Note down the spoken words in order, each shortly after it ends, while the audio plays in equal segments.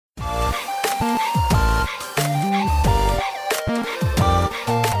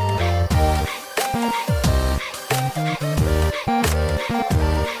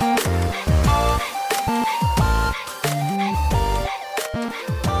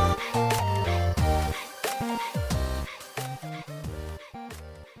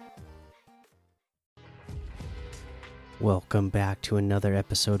Welcome back to another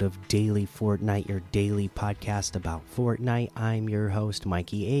episode of Daily Fortnite, your daily podcast about Fortnite. I'm your host,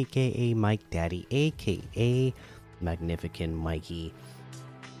 Mikey, aka Mike Daddy, aka Magnificent Mikey.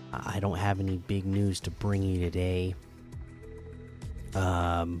 I don't have any big news to bring you today.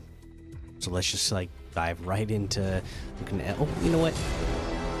 So let's just dive right into looking at. Oh, you know what?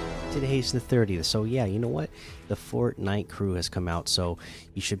 Today's the 30th, so yeah, you know what? The Fortnite crew has come out, so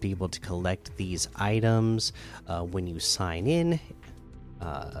you should be able to collect these items when you sign in.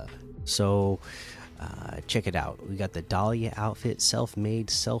 Check it out. We got the Dahlia outfit, self-made,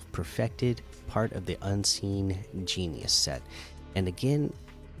 self-perfected, part of the Unseen Genius set. And again,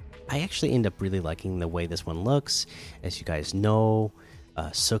 I actually end up really liking the way this one looks. As you guys know,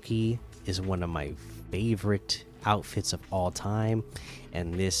 Suki is one of my favorite outfits of all time,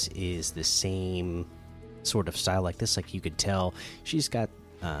 and this is the same sort of style like this. Like, you could tell she's got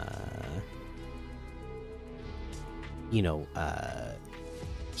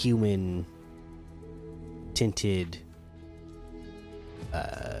human tinted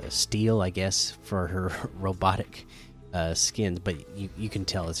steel, I guess, for her robotic skins, but you can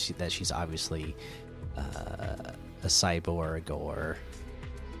tell that she's obviously a cyborg or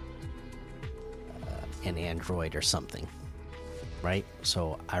an android or something, right?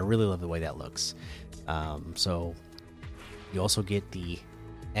 So I really love the way that looks. So you also get the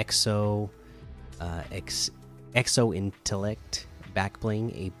exo intellect back bling,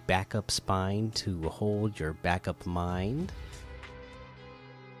 a backup spine to hold your backup mind,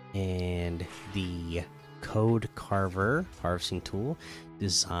 and the code carver harvesting tool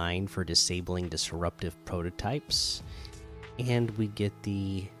designed for disabling disruptive prototypes. And we get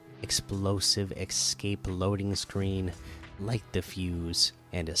the explosive escape loading screen, light the fuse,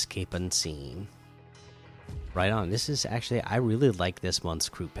 and escape unseen. Right on. This is actually, I really like this month's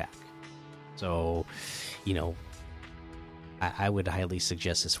crew pack. So, I would highly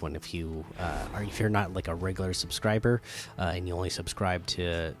suggest this one if you're not like a regular subscriber and you only subscribe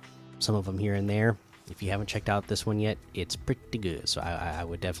to some of them here and there. If you haven't checked out this one yet, it's pretty good. So I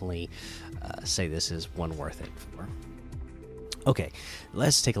would definitely say this is one worth it for. Okay,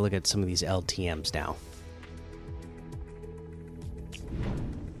 let's take a look at some of these LTMs now.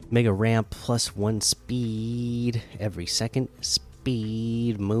 Mega ramp +1 speed every second.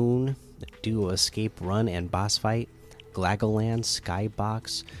 Speed moon. Duo escape run and boss fight. Glagoland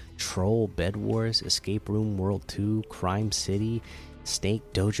Skybox. Troll Bed Wars. Escape Room World 2. Crime City. Snake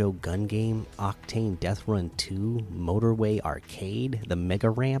Dojo Gun Game. Octane Death Run 2. Motorway Arcade. The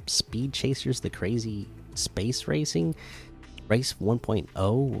Mega Ramp. Speed Chasers. The Crazy Space Racing. Race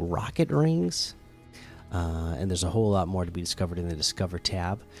 1.0, Rocket Rings, and there's a whole lot more to be discovered in the Discover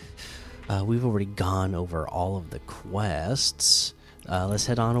tab. We've already gone over all of the quests. Let's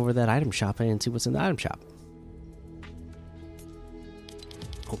head on over to that item shop and see what's in the item shop.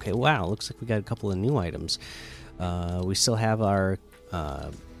 Okay, wow, looks like we got a couple of new items. We still have our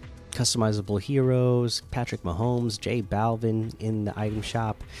customizable heroes, Patrick Mahomes, J Balvin in the item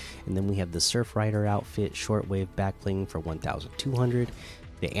shop, and then we have the Surf Rider outfit, shortwave backbling for 1,200,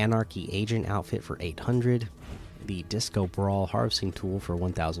 the Anarchy Agent outfit for 800, the Disco Brawl harvesting tool for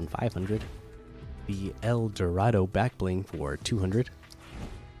 1,500, the El Dorado backbling for 200,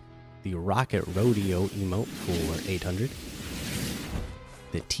 the Rocket Rodeo emote for 800,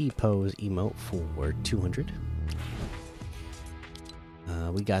 the T-Pose emote for 200.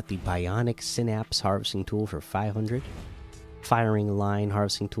 We got the Bionic Synapse harvesting tool for 500, Firing Line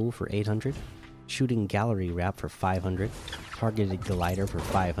harvesting tool for 800, Shooting Gallery Wrap for 500, Targeted Glider for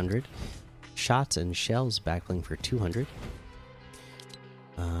 500, Shots and Shells backbling for 200,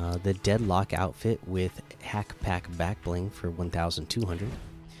 the Deadlock outfit with Hack Pack backbling for 1,200,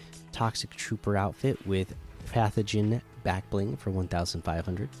 Toxic Trooper outfit with Pathogen backbling for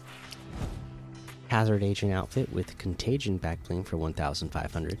 1,500. Hazard Agent outfit with Contagion backbling for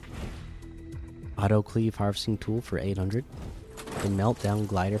 1,500. Auto Cleave harvesting tool for 800. The Meltdown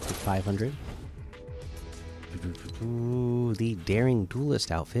glider for 500. The Daring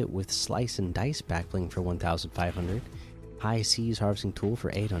Duelist outfit with Slice and Dice backbling for 1,500. High Seas harvesting tool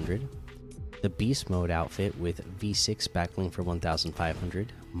for 800. The Beast Mode outfit with V6 backbling for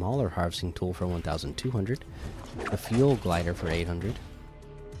 1,500. Mauler harvesting tool for 1,200. The Fuel glider for 800.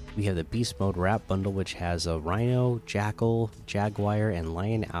 We have the Beast Mode Wrap Bundle, which has a Rhino, Jackal, Jaguar, and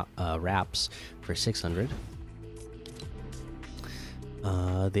Lion wraps for 600.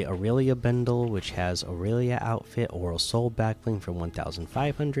 The Aurelia Bundle, which has Aurelia outfit, Oral Soul backbling for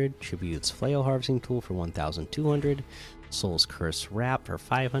 1,500. Tribute's Flail harvesting tool for 1,200. Soul's Curse wrap for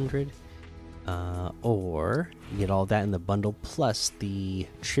 500. Or you get all that in the bundle plus the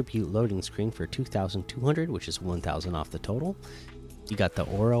tribute loading screen for 2,200, which is 1,000 off the total. You got the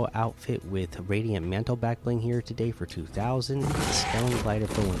Oro outfit with Radiant Mantle back bling here today for 2,000. The Scaling Glider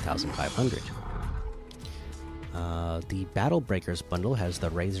for 1,500. The Battle Breakers bundle has the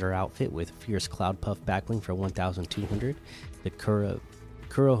Razor outfit with Fierce Cloud Puff backbling for 1,200. The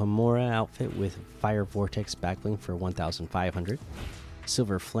Kurohimura outfit with Fire Vortex backbling for 1,500.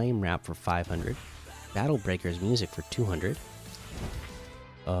 Silver Flame Wrap for 500. Battle Breakers music for 200.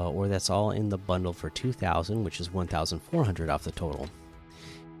 Or that's all in the bundle for 2,000, which is 1,400 off the total.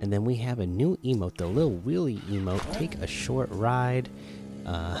 And then we have a new emote, the Lil Wheelie emote. Take a short ride,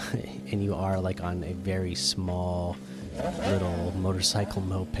 and you are like on a very small little motorcycle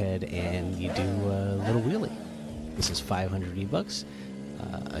moped, and you do a little wheelie. This is 500 V-Bucks.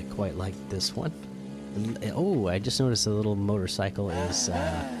 I quite like this one. Oh, I just noticed the little motorcycle is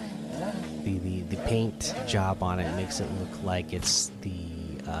the paint job on it makes it look like it's the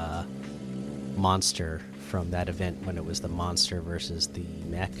monster from that event when it was the monster versus the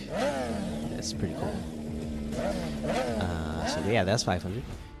mech. That's pretty cool. So yeah, that's 500.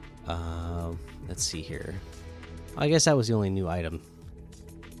 Let's see here. I guess that was the only new item.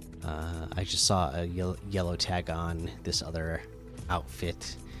 I just saw a yellow tag on this other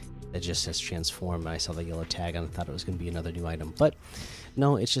outfit that just says transform, and I saw the yellow tag and I thought it was going to be another new item, but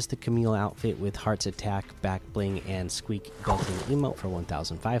no, it's just the Camille outfit with Heart's Attack, Back Bling, and Squeak built-in emote for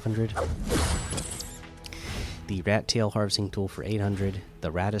 1,500. The Rat Tail Harvesting Tool for 800.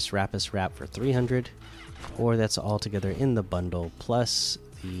 The Raddus Rapus Wrap for 300. Or that's all together in the bundle, plus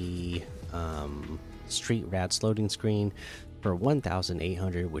the Street Rats loading screen for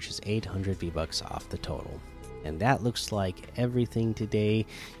 1,800, which is 800 V-Bucks off the total. And that looks like everything today.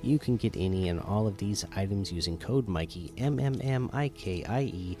 You can get any and all of these items using code Mikey,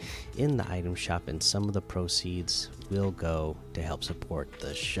 MMMIKIE, in the item shop, and some of the proceeds will go to help support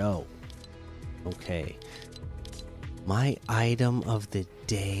the show. Okay. My item of the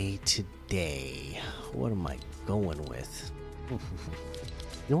day today. What am I going with? You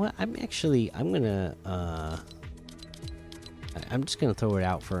know what? I'm just gonna throw it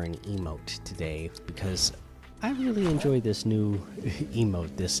out for an emote today because I really enjoyed this new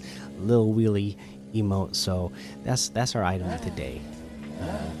emote, this Lil Wheelie emote. So that's our item of the day.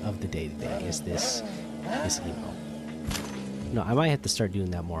 Today is this emote. No, I might have to start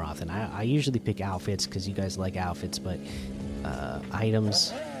doing that more often. I usually pick outfits because you guys like outfits, but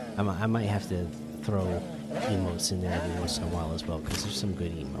items, I might have to throw emotes in there every once in a while as well because there's some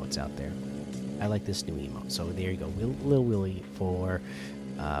good emotes out there. I like this new emote. So there you go, Lil Willy for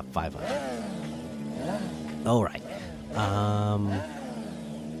 500. All right.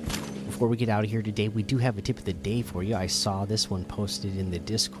 Before we get out of here today, we do have a tip of the day for you. I saw this one posted in the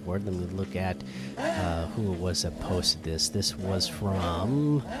Discord. Let me look at who it was that posted this. This was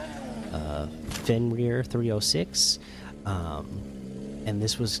from Fenrir306, and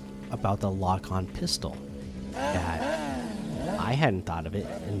this was about the lock-on pistol that I hadn't thought of it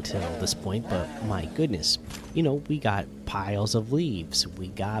until this point, but my goodness, you know, we got piles of leaves, we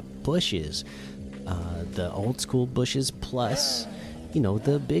got bushes, the old school bushes plus, you know,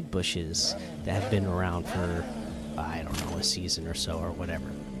 the big bushes that have been around for, I don't know, a season or so or whatever.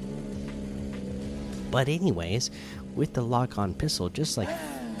 But anyways, with the lock-on pistol, just like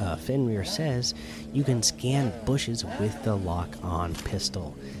Fenrir says, you can scan bushes with the lock-on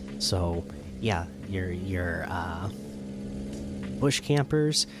pistol. So yeah, your bush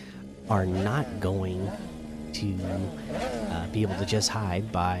campers are not going to be able to just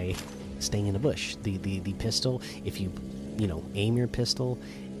hide by staying in a bush. The pistol, if you aim your pistol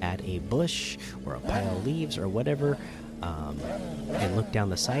at a bush or a pile of leaves or whatever, and look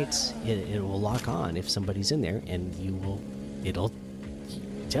down the sights, it will lock on if somebody's in there, and it'll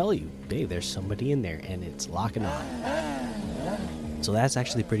tell you, hey, there's somebody in there, and it's locking on. So that's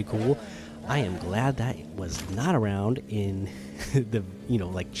actually pretty cool. I am glad that was not around in the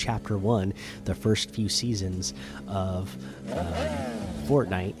like chapter 1, the first few seasons of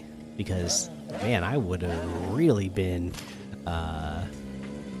Fortnite, because man, I would have really been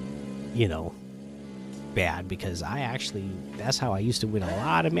bad, because that's how I used to win a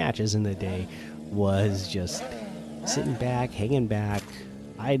lot of matches in the day, was just sitting back, hanging back,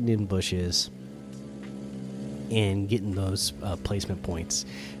 hiding in bushes, and getting those placement points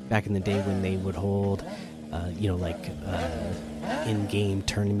back in the day when they would hold in-game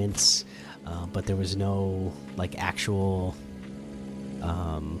tournaments, but there was no actual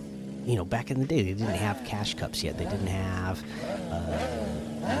back in the day they didn't have cash cups yet, they didn't have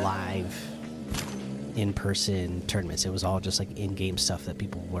live in-person tournaments. It was all just like in-game stuff that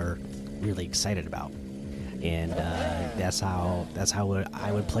people were really excited about, and that's how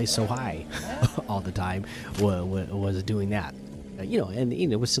I would play so high all the time. Was doing that, and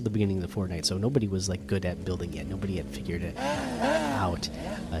it was still the beginning of the Fortnite, so nobody was like good at building yet. Nobody had figured it out,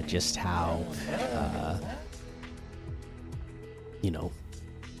 just how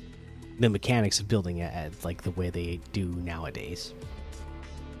the mechanics of building it at like the way they do nowadays.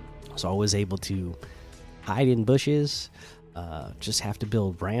 So I was able to hide in bushes, just have to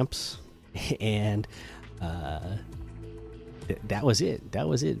build ramps, and that was it. That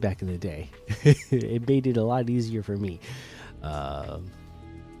was it back in the day. It made it a lot easier for me.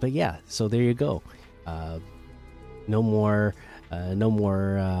 But yeah, so there you go. No more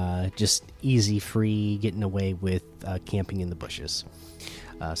just easy free getting away with camping in the bushes.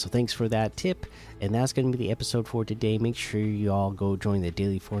 So thanks for that tip, and that's going to be the episode for today. Make sure you all go join the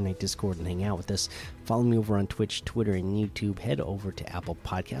Daily Fortnite Discord and hang out with us. Follow me over on Twitch, Twitter, and YouTube. Head over to Apple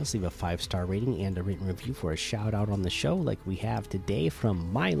Podcasts, leave a 5-star rating and a written review for a shout out on the show, like we have today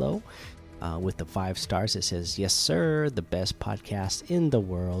from Milo. With the 5 stars, it says, "Yes, sir, the best podcast in the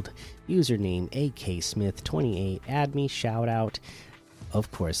world. Username AKSmith28. Add me, shout out." Of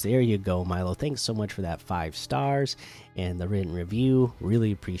course, there you go, Milo. Thanks so much for that 5 stars and the written review.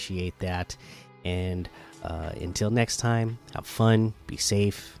 Really appreciate that. And until next time, have fun, be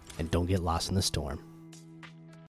safe, and don't get lost in the storm.